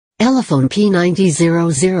Elephone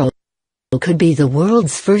P9000 could be the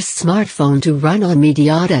world's first smartphone to run on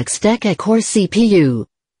MediaTek's Deca-core CPU.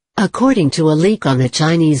 According to a leak on a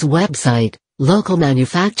Chinese website, local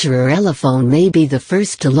manufacturer Elephone may be the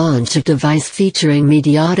first to launch a device featuring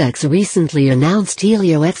MediaTek's recently announced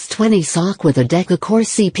Helio X20 SoC with a Deca-core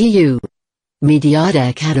CPU.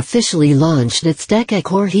 MediaTek had officially launched its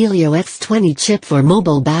Deca-core Helio X20 chip for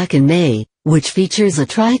mobile back in May, which features a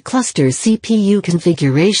tri-cluster CPU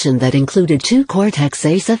configuration that included 2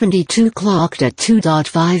 Cortex-A72 clocked at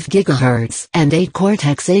 2.5 GHz and 8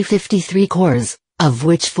 Cortex-A53 cores, of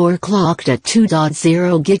which 4 clocked at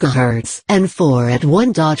 2.0 GHz and 4 at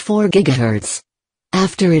 1.4 GHz.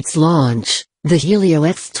 After its launch, the Helio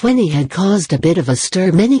X20 had caused a bit of a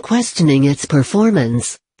stir, many questioning its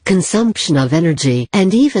performance, consumption of energy,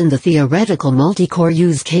 and even the theoretical multi-core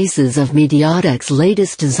use cases of MediaTek's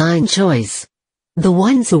latest design choice. The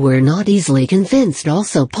ones who were not easily convinced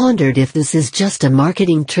also pondered if this is just a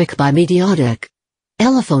marketing trick by MediaTek.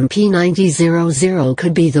 Elephone P9000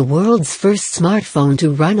 could be the world's first smartphone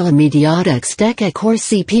to run on MediaTek's Deca-core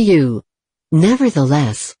CPU.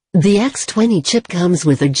 Nevertheless, the X20 chip comes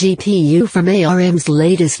with a GPU from ARM's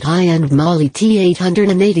latest high-end Mali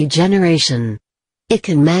T880 generation. It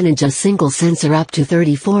can manage a single sensor up to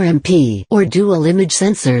 34 MP or dual image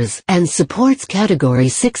sensors and supports Category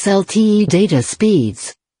 6 LTE data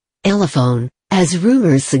speeds. Elephone, as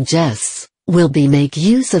rumors suggests, will make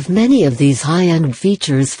use of many of these high-end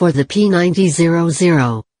features for the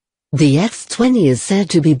P9000. The X20 is said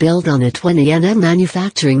to be built on a 20nm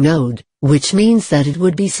manufacturing node, which means that it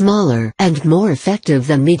would be smaller and more effective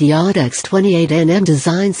than MediaTek's 28nm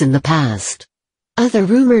designs in the past. Other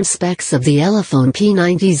rumored specs of the Elephone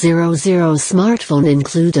P9000 smartphone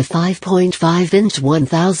include a 5.5-inch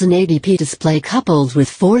 1080p display coupled with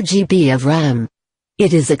 4GB of RAM.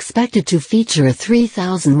 It is expected to feature a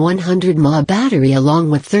 3100 mAh battery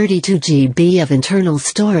along with 32GB of internal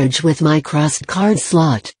storage with microSD card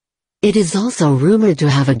slot. It is also rumored to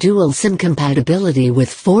have a dual SIM compatibility with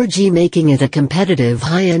 4G, making it a competitive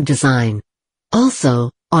high-end design.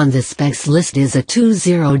 Also, on the specs list is a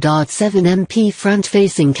 20.7MP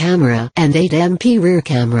front-facing camera and 8MP rear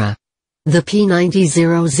camera. The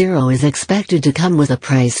P9000 is expected to come with a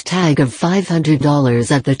price tag of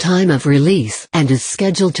 $500 at the time of release and is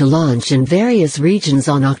scheduled to launch in various regions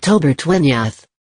on October 20.